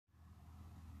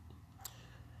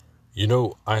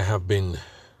I have been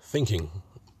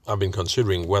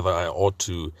considering whether I ought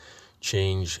to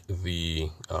change the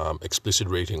explicit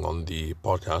rating on the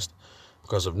podcast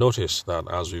because I've noticed that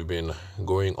as we've been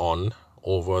going on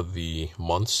over the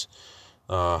months,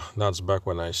 that's back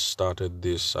when I started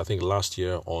this, I think last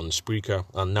year on Spreaker,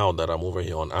 and now that I'm over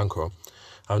here on Anchor,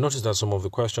 I've noticed that some of the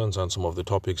questions and some of the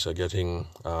topics are getting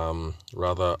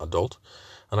rather adult.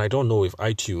 And I don't know if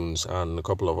iTunes and a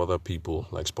couple of other people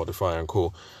like Spotify and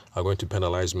co are going to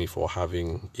penalize me for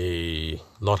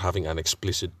not having an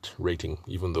explicit rating,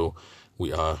 even though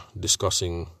we are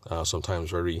discussing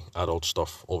sometimes very adult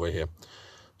stuff over here.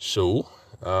 So,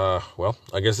 I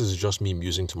guess this is just me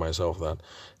musing to myself that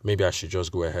maybe I should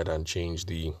just go ahead and change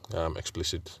the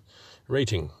explicit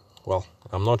rating. Well,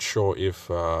 I'm not sure if,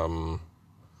 trying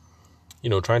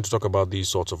to talk about these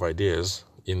sorts of ideas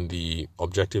in the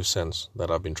objective sense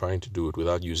that I've been trying to do it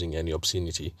without using any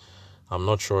obscenity. I'm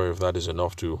not sure if that is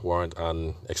enough to warrant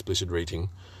an explicit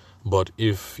rating. But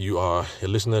if you are a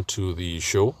listener to the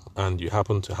show and you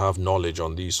happen to have knowledge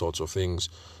on these sorts of things,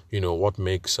 what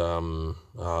makes, what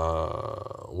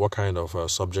kind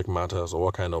of subject matters or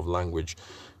what kind of language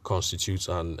constitutes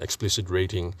an explicit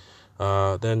rating,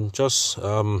 then just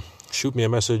shoot me a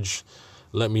message.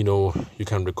 Let me know. You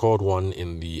can record one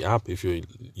in the app if you're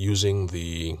using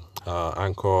the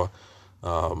Anchor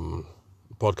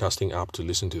podcasting app to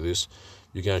listen to this.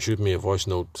 You can shoot me a voice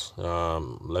note,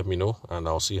 let me know, and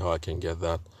I'll see how I can get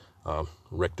that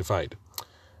rectified.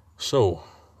 So,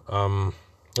 so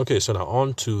now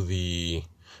on to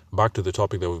back to the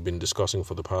topic that we've been discussing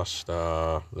for the past,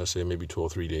 let's say maybe 2 or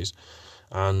 3 days.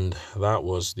 And that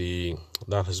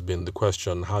has been the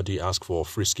question: how do you ask for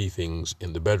frisky things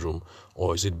in the bedroom,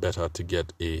 or is it better to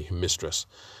get a mistress?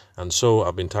 And so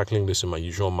I've been tackling this in my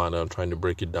usual manner, trying to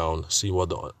break it down, see what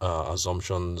the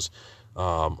assumptions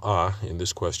are in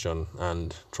this question,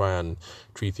 and try and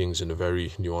treat things in a very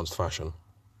nuanced fashion.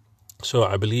 So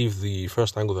I believe the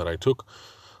first angle that I took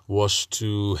was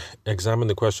to examine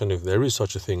the question if there is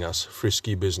such a thing as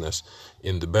frisky business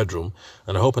in the bedroom.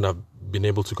 And I hope I've been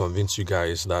able to convince you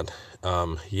guys that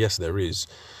yes, there is.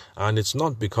 And it's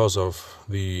not because of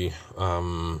it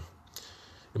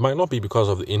might not be because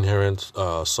of the inherent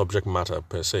subject matter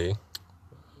per se.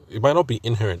 It might not be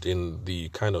inherent in the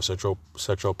kind of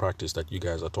sexual practice that you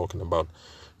guys are talking about.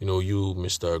 You,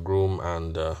 Mr. Groom,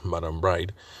 and Madam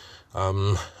Bride.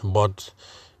 But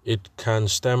it can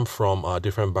stem from our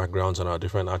different backgrounds and our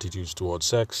different attitudes towards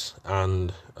sex.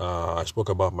 And I spoke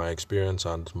about my experience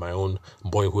and my own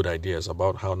boyhood ideas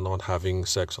about how not having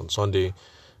sex on Sunday,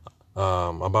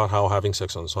 about how having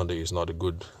sex on Sunday is not a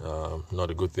good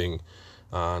thing,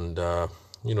 and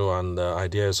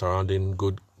ideas surrounding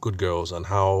good girls and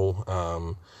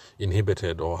how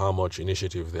inhibited or how much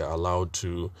initiative they're allowed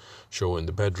to show in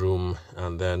the bedroom,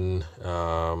 and then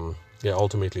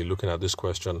ultimately looking at this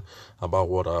question about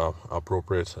what are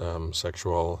appropriate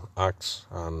sexual acts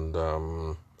and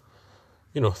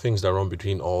things that run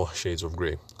between all shades of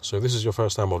grey. So if this is your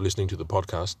first time of listening to the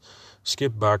podcast,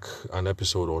 skip back an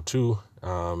episode or two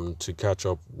to catch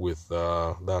up with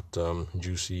that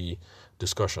juicy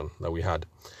discussion that we had.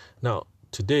 Now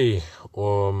today,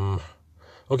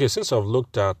 since I've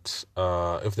looked at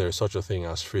if there is such a thing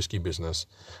as frisky business,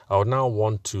 I would now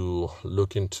want to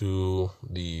look into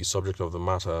the subject of the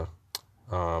matter.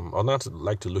 I'd not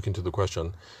like to look into the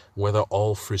question whether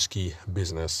all frisky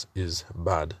business is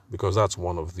bad, because that's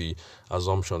one of the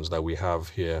assumptions that we have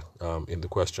here in the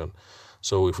question.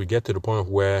 So if we get to the point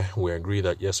where we agree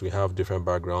that yes, we have different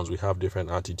backgrounds, we have different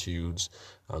attitudes,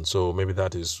 and so maybe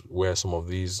that is where some of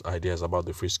these ideas about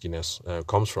the friskiness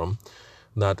comes from,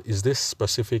 that is this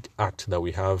specific act that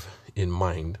we have in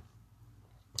mind,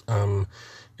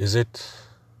 is it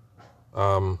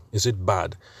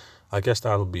bad? I guess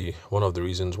that'll be one of the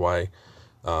reasons why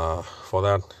for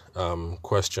that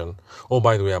question. Oh,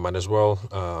 by the way, I might as well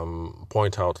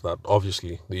point out that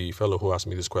obviously the fellow who asked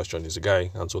me this question is a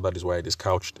guy, and so that is why it is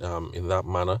couched in that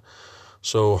manner.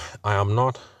 So I am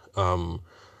not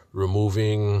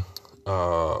removing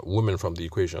women from the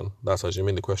equation. That's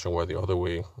assuming the question were the other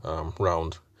way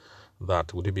round,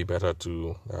 that would it be better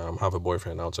to have a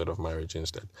boyfriend outside of marriage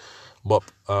instead. But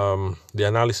the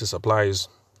analysis applies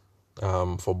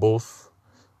for both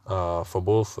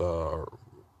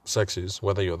sexes,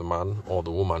 whether you're the man or the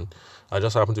woman. I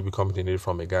just happen to be coming at it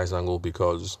from a guy's angle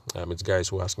because it's guys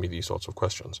who ask me these sorts of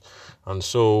questions. And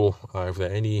so if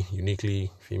there are any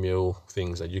uniquely female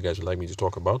things that you guys would like me to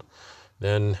talk about,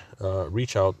 then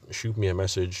reach out, shoot me a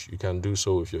message. You can do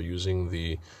so if you're using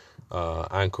the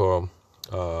Anchor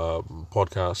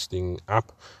podcasting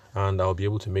app, and I'll be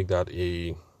able to make that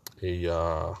a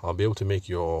I'll be able to make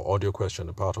your audio question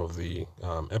a part of the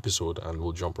episode, and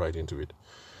we'll jump right into it.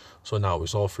 So now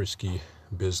it's all frisky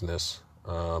business,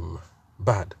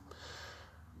 bad.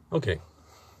 Okay.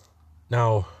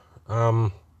 Now,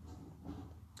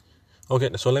 okay.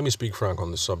 So let me speak frank on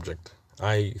this subject.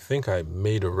 I think I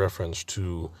made a reference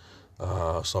to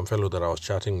some fellow that I was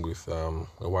chatting with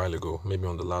a while ago, maybe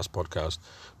on the last podcast,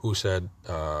 who said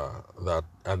that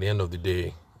at the end of the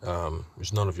day,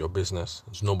 it's none of your business.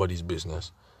 It's nobody's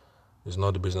business. It's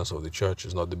not the business of the church.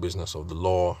 It's not the business of the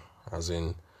law, as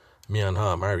in me and her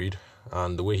are married.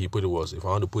 And the way he put it was, if I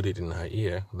want to put it in her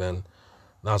ear, then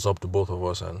that's up to both of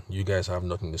us, and you guys have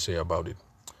nothing to say about it.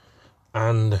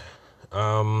 And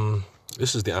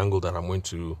this is the angle that I'm going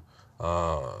to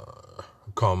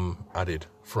come at it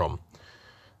from.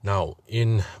 Now,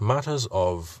 in matters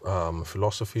of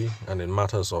philosophy and in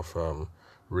matters of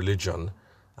religion,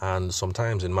 and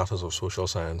sometimes in matters of social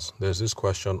science, there's this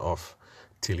question of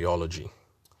teleology.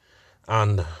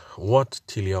 And what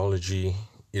teleology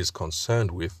is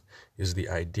concerned with is the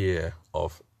idea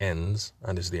of ends,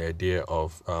 and is the idea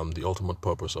of the ultimate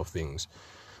purpose of things.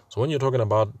 So when you're talking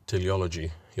about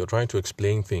teleology, you're trying to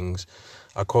explain things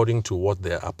according to what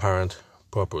their apparent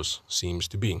purpose seems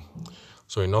to be.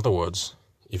 So in other words,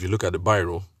 if you look at the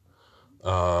biro,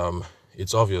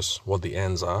 it's obvious what the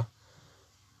ends are,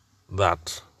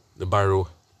 that the biro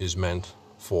is meant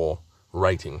for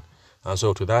writing. And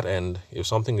so to that end, if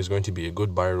something is going to be a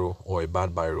good biro or a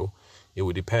bad biro, it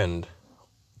would depend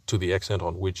to the extent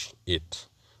on which it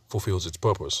fulfills its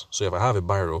purpose. So if I have a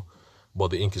biro,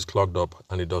 but the ink is clogged up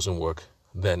and it doesn't work,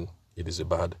 then it is a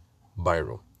bad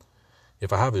biro.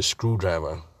 If I have a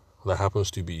screwdriver that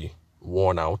happens to be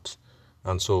worn out,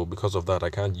 and so because of that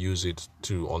I can't use it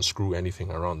to unscrew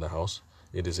anything around the house,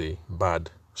 it is a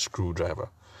bad screwdriver.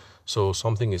 So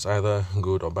something is either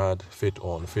good or bad, fit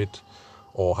or unfit,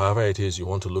 or however it is you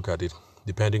want to look at it,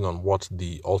 depending on what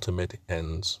the ultimate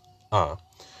ends are.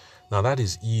 Now that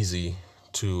is easy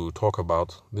to talk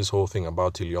about, this whole thing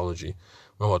about teleology,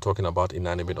 when we're talking about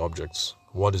inanimate objects.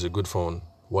 What is a good phone?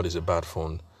 What is a bad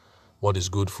phone? What is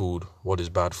good food? What is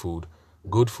bad food?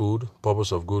 Good food,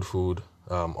 purpose of good food,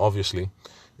 obviously,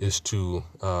 is to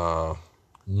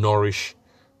nourish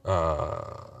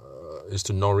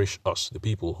us, the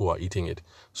people who are eating it.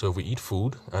 So if we eat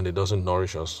food and it doesn't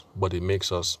nourish us, but it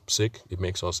makes us sick, it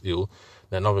makes us ill,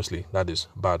 then obviously that is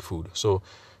bad food. So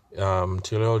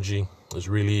teleology is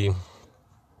really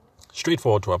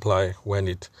straightforward to apply when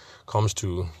it comes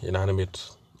to inanimate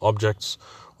objects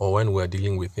or when we're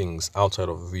dealing with things outside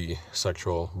of the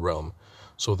sexual realm.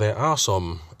 So there are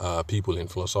some people in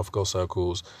philosophical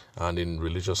circles and in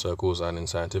religious circles and in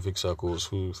scientific circles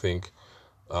who think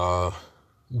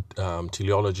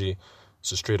teleology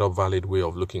is a straight up valid way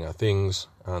of looking at things,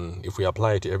 and if we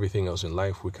apply it to everything else in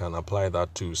life, we can apply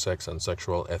that to sex and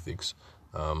sexual ethics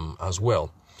as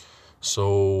well.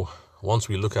 So once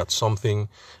we look at something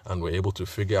and we're able to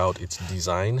figure out its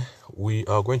design, we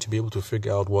are going to be able to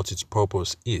figure out what its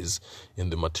purpose is in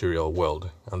the material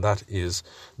world. And that is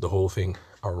the whole thing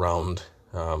around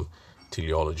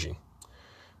teleology.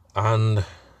 And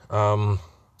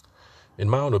in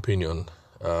my own opinion,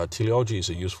 teleology is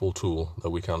a useful tool that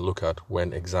we can look at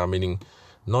when examining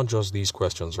not just these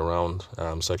questions around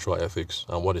sexual ethics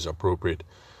and what is appropriate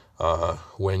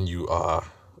when you are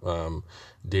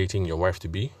dating your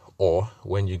wife-to-be, or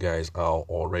when you guys are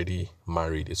already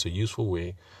married. It's a useful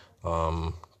way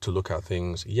to look at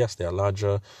things. Yes, there are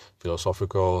larger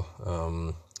philosophical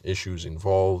issues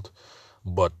involved,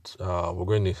 but we're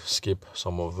going to skip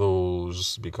some of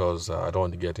those because I don't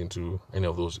want to get into any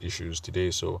of those issues today.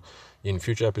 So in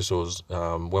future episodes,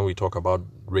 when we talk about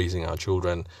raising our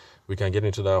children, we can get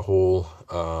into that whole,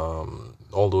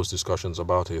 all those discussions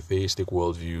about a theistic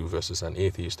worldview versus an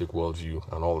atheistic worldview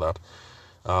and all that.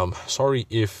 Sorry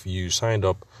if you signed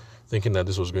up thinking that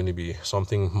this was going to be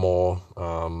something more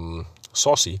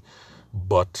saucy,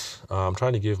 but I'm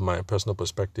trying to give my personal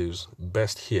perspectives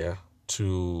best here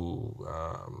to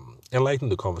enlighten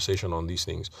the conversation on these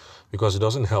things, because it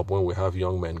doesn't help when we have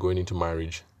young men going into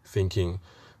marriage thinking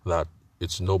that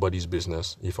it's nobody's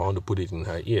business. If I want to put it in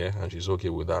her ear and she's okay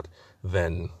with that,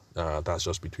 then that's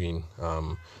just between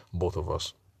both of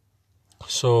us.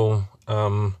 So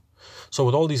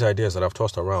with all these ideas that I've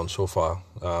tossed around so far,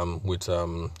 with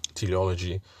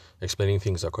teleology, explaining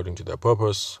things according to their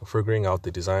purpose, figuring out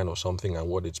the design of something and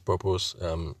what its purpose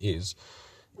is,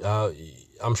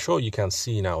 I'm sure you can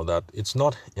see now that it's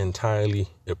not entirely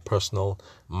a personal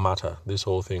matter. This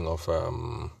whole thing of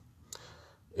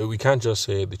we can't just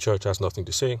say the church has nothing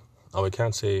to say, and we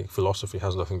can't say philosophy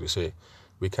has nothing to say.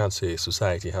 We can't say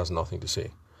society has nothing to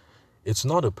say. It's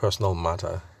not a personal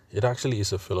matter it actually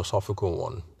is a philosophical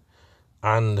one.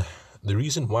 And the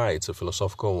reason why it's a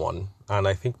philosophical one, and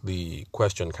I think the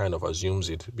question kind of assumes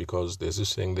it, because there's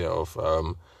this thing there of,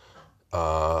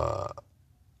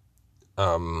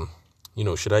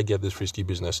 should I get this risky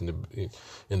business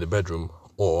in the bedroom,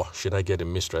 or should I get a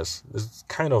mistress? There's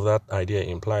kind of that idea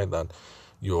implied that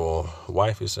your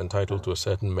wife is entitled to a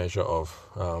certain measure of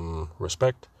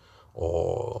respect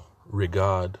or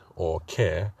regard or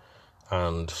care.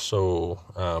 And so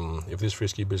if this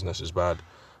risky business is bad,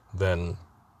 then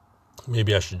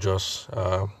maybe I should just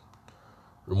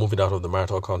remove it out of the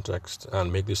marital context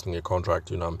and make this thing a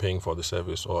contract. I'm paying for the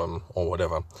service or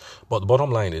whatever. But the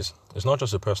bottom line is, it's not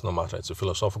just a personal matter, it's a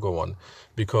philosophical one.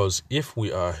 Because if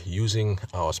we are using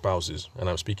our spouses, and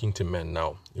I'm speaking to men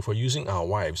now, if we're using our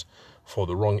wives for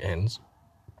the wrong ends,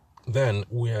 then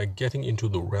we are getting into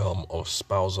the realm of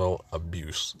spousal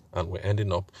abuse, and we're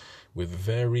ending up with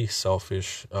very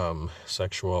selfish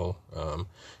sexual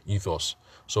ethos.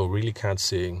 So really can't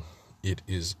say it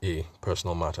is a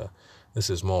personal matter. This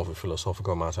is more of a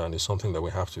philosophical matter, and it's something that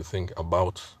we have to think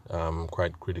about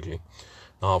quite critically.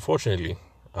 Now, unfortunately,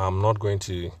 I'm not going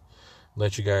to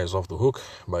let you guys off the hook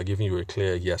by giving you a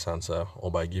clear yes answer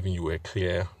or by giving you a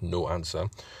clear no answer.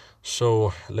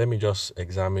 So let me just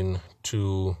examine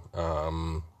two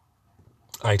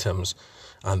items,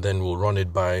 and then we'll run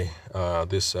it by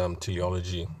this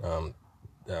teleology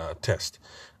test,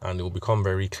 and it will become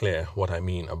very clear what I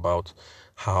mean about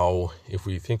how, if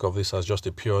we think of this as just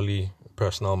a purely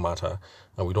personal matter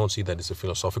and we don't see that it's a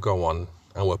philosophical one,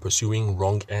 and we're pursuing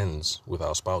wrong ends with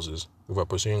our spouses, if we're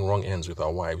pursuing wrong ends with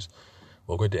our wives,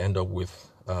 we're going to end up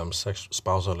with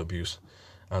spousal abuse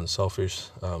and selfish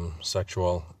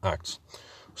sexual acts.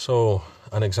 So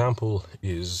an example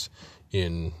is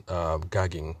in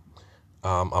gagging.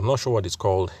 I'm not sure what it's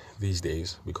called these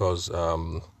days, because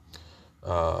I'm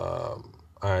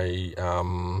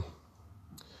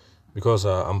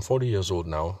 40 years old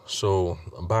now. So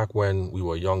back when we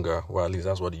were younger, well, at least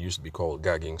that's what it used to be called,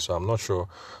 gagging. So I'm not sure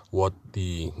what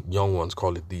the young ones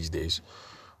call it these days.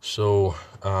 So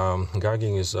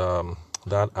gagging is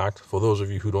that act. For those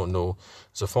of you who don't know,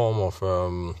 it's a form of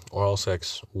oral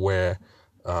sex where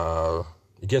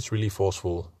it gets really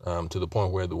forceful to the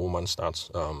point where the woman starts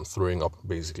throwing up,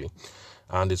 basically.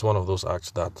 And it's one of those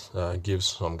acts that gives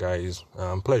some guys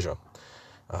pleasure.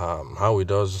 How it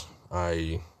does,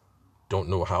 I don't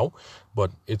know how,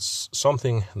 but it's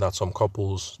something that some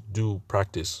couples do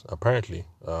practice, apparently,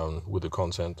 with the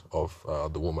consent of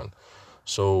the woman.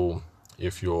 So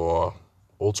if you're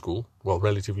old school, well,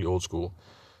 relatively old school,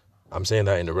 I'm saying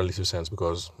that in a relative sense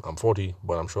because I'm 40,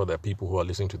 but I'm sure there are people who are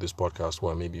listening to this podcast who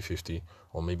are maybe 50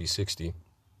 or maybe 60.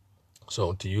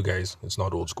 So to you guys, it's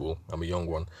not old school. I'm a young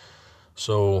one.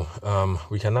 So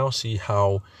we can now see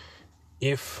how,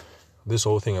 if this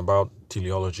whole thing about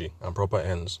teleology and proper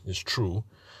ends is true,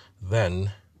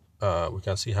 then we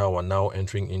can see how we're now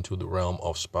entering into the realm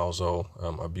of spousal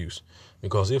abuse.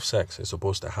 Because if sex is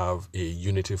supposed to have a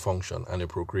unitive function and a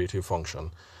procreative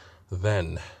function,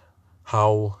 then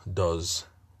how does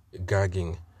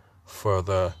gagging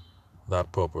further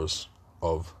that purpose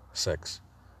of sex?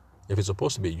 If it's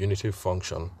supposed to be a unitive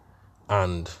function,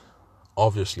 and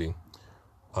obviously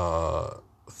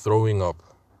throwing up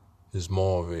is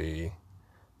more of a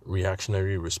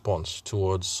reactionary response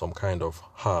towards some kind of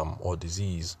harm or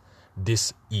disease,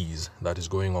 dis-ease that is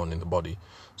going on in the body.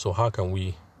 So how can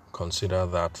we consider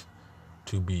that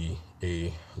to be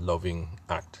a loving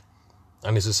act?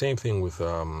 And it's the same thing with,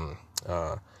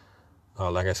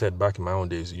 like I said, back in my own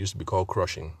days, it used to be called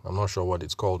crushing. I'm not sure what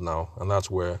it's called now. And that's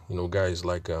where, guys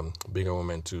like bigger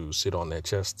women to sit on their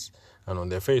chests and on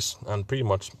their face and pretty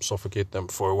much suffocate them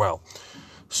for a while.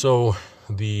 So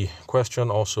the question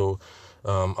also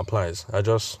applies. I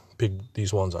just picked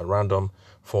these ones at random.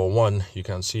 For one, you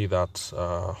can see that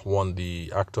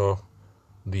the actor,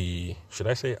 should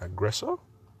I say aggressor?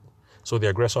 So the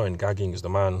aggressor in gagging is the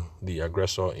man, the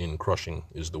aggressor in crushing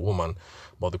is the woman,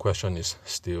 but the question is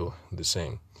still the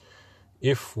same.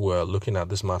 If we're looking at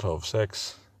this matter of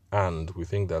sex and we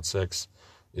think that sex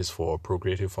is for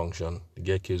procreative function, to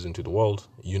get kids into the world,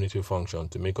 unitive function,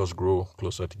 to make us grow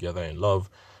closer together in love,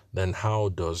 then how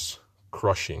does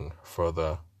crushing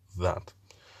further that?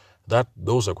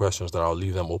 Those are questions that I'll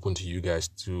leave them open to you guys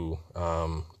to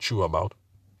chew about.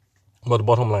 But the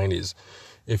bottom line is,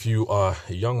 if you are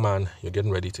a young man, you're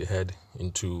getting ready to head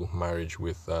into marriage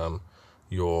with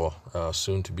your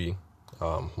soon-to-be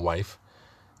wife,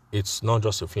 it's not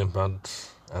just a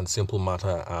flippant and simple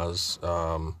matter as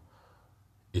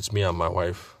it's me and my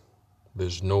wife.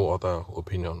 There's no other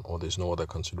opinion or there's no other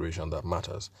consideration that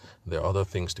matters. There are other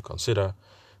things to consider.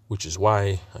 which is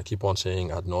why I keep on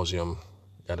saying ad nauseum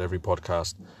at every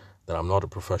podcast that I'm not a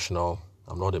professional,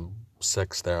 I'm not a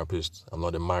sex therapist, I'm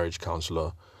not a marriage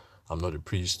counselor, I'm not a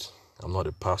priest, I'm not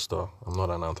a pastor, I'm not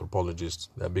an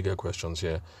anthropologist. There are bigger questions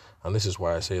here. And this is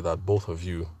why I say that both of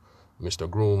you, Mr.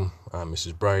 Groom and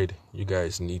Mrs. Bride, you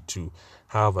guys need to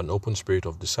have an open spirit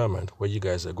of discernment where you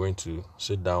guys are going to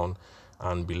sit down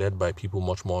and be led by people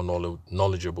much more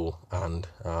knowledgeable and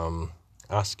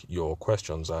ask your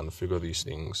questions and figure these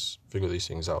things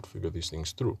out, figure these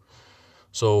things through.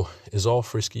 So is all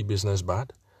frisky business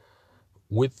bad?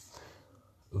 With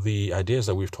the ideas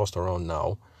that we've tossed around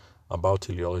now about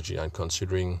teleology and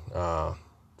considering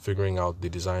figuring out the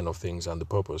design of things and the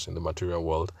purpose in the material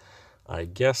world, I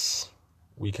guess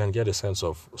we can get a sense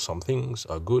of some things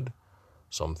are good,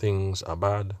 some things are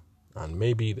bad, and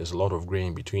maybe there's a lot of gray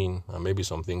in between, and maybe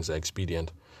some things are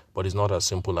expedient, but it's not as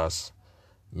simple as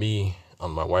me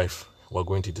and my wife, we're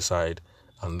going to decide,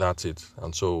 and that's it.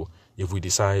 And so if we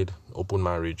decide open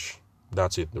marriage,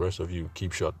 that's it. The rest of you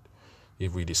keep shut.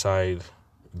 If we decide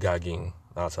gagging,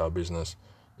 that's our business.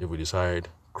 If we decide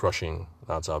crushing,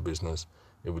 that's our business.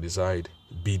 If we decide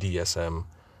BDSM,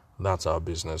 that's our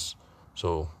business.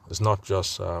 So it's not a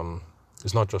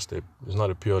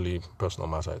purely personal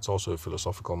matter. It's also a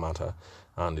philosophical matter,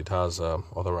 and it has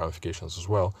other ramifications as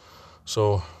well.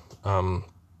 So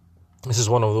this is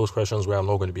one of those questions where I'm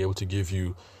not going to be able to give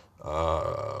you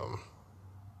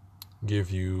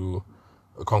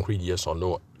a concrete yes or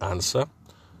no answer,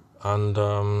 and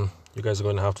you guys are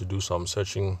going to have to do some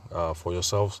searching for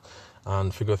yourselves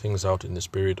and figure things out in the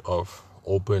spirit of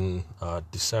open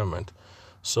discernment.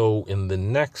 So in the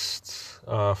next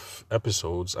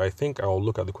episodes, I think I'll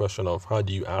look at the question of how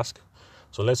do you ask.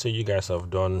 So let's say you guys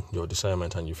have done your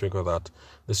discernment and you figure that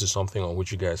this is something on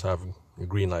which you guys have a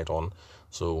green light on.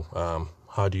 So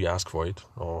how do you ask for it,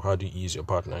 or how do you ease your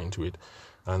partner into it?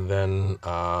 And then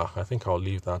I think I'll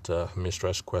leave that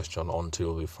mistress question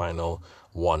until the final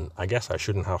one. I guess I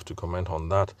shouldn't have to comment on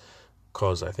that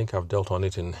because I think I've dealt on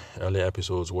it in earlier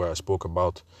episodes where I spoke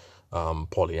about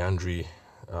polyandry,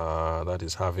 that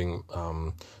is having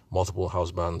multiple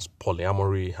husbands,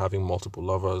 polyamory, having multiple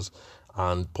lovers,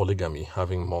 and polygamy,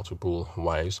 having multiple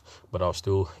wives, but I'll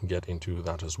still get into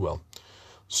that as well.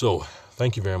 So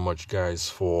thank you very much, guys,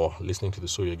 for listening to the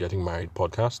So You're Getting Married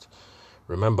podcast.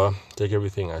 Remember, take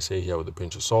everything I say here with a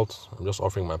pinch of salt. I'm just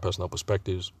offering my personal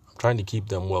perspectives. I'm trying to keep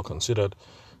them well considered,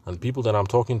 and the people that I'm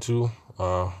talking to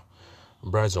are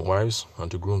brides and wives, and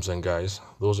to grooms and guys,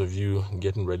 those of you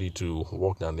getting ready to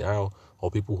walk down the aisle, or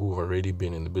people who've already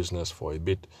been in the business for a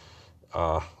bit.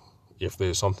 If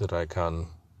there's something that I can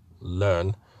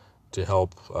learn to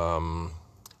help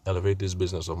elevate this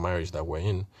business of marriage that we're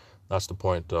in, that's the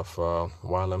point of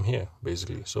while I'm here,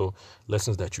 basically. So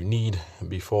lessons that you need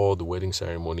before the wedding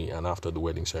ceremony and after the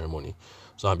wedding ceremony.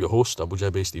 So I'm your host,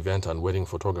 Abuja-based event and wedding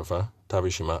photographer,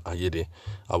 Tavishima Ayede.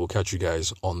 I will catch you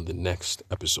guys on the next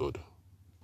episode.